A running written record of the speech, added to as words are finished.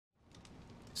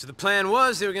So the plan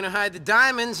was they were gonna hide the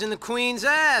diamonds in the Queen's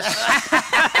ass.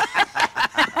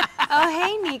 Oh,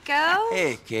 hey, Nico.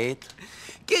 Hey, Kate.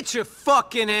 Get your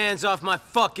fucking hands off my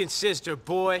fucking sister,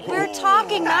 boy. We're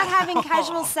talking, not having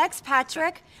casual sex,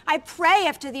 Patrick. I pray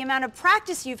after the amount of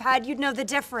practice you've had, you'd know the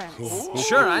difference.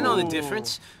 Sure, I know the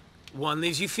difference. One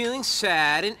leaves you feeling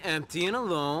sad and empty and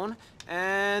alone,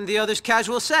 and the other's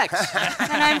casual sex.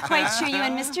 And I'm quite sure you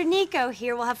and Mr. Nico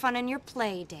here will have fun on your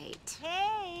play date.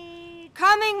 Hey.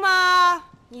 Coming, Ma.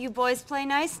 You boys play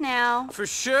nice now. For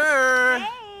sure.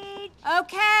 Hey.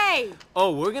 Okay.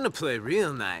 Oh, we're gonna play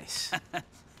real nice.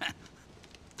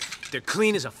 They're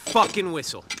clean as a fucking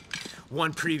whistle.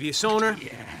 One previous owner,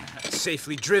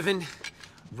 safely driven,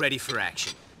 ready for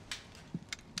action.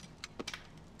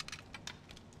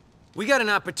 We got an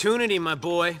opportunity, my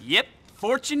boy. Yep,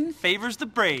 fortune favors the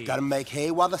brave. Gotta make hay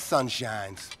while the sun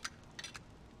shines.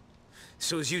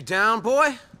 So is you down,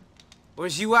 boy? Or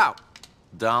is you out?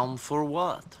 Down for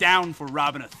what? Down for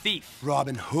robbing a thief.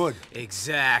 Robin Hood.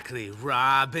 Exactly,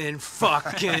 Robin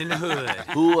fucking Hood.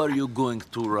 Who are you going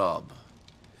to rob?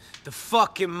 The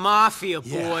fucking mafia,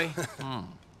 boy.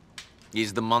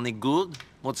 Is the money good?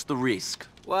 What's the risk?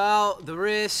 Well, the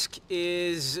risk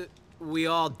is we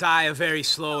all die a very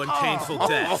slow and painful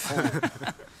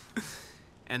death.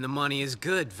 And the money is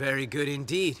good, very good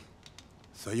indeed.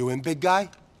 So you in, big guy?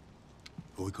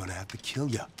 Or we're gonna have to kill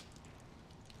you.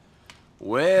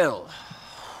 Well,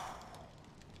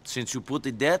 since you put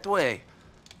it that way,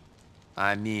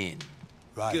 I'm in.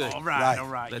 Right. Good. All right, right. all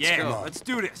right. Let's yeah, go. let's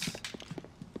do this.